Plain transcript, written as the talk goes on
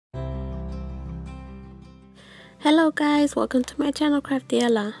Hello guys, welcome to my channel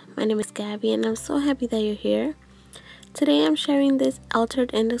Craftiella. My name is Gabby and I'm so happy that you're here. Today I'm sharing this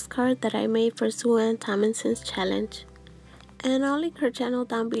altered index card that I made for Thomason's challenge. And I'll link her channel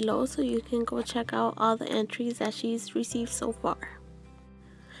down below so you can go check out all the entries that she's received so far.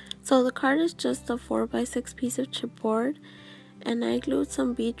 So the card is just a 4x6 piece of chipboard, and I glued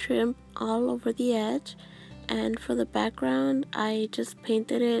some bead trim all over the edge. And for the background I just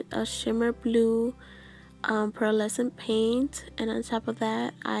painted it a shimmer blue pearlescent paint, and on top of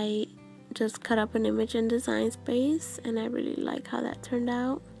that I just cut up an image in Design Space, and I really like how that turned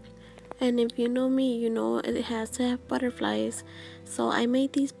out. And if you know me, you know it has to have butterflies, so I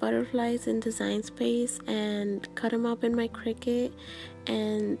made these butterflies in Design Space and cut them up in my Cricut,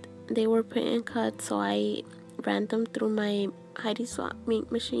 and they were print and cut, so I ran them through my Heidi Swap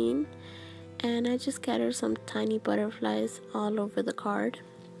ink machine, and I just scattered some tiny butterflies all over the card.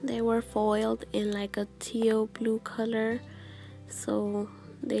 They were foiled in like a teal blue color, so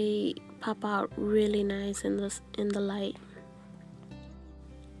they pop out really nice in the light.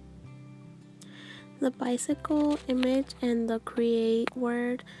 The bicycle image and the create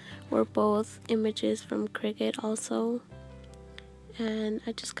word were both images from Cricut also, and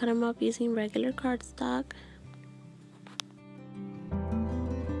I just cut them up using regular cardstock.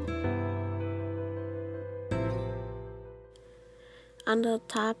 On the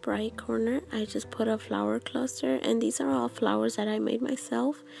top right corner I just put a flower cluster, and these are all flowers that I made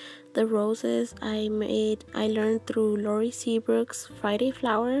myself. The roses I learned through Lori Seabrook's Friday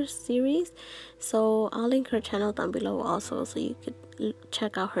Flowers series, so I'll link her channel down below also so you could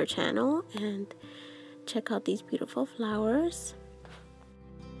check out her channel and check out these beautiful flowers.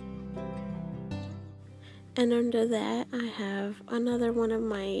 And under that I have another one of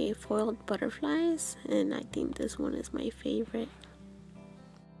my foiled butterflies, and I think this one is my favorite.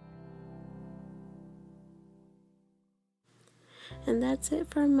 And that's it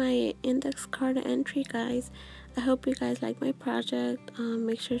for my index card entry, guys. I hope you guys like my project.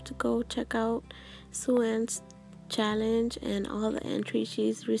 Make sure to go check out Sue-Ann's challenge and all the entries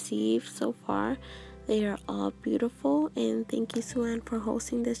she's received so far. They are all beautiful, and thank you, Sue-Ann, for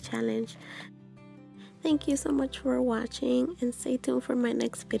hosting this challenge. Thank you so much for watching, and stay tuned for my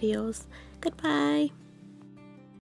next videos. Goodbye.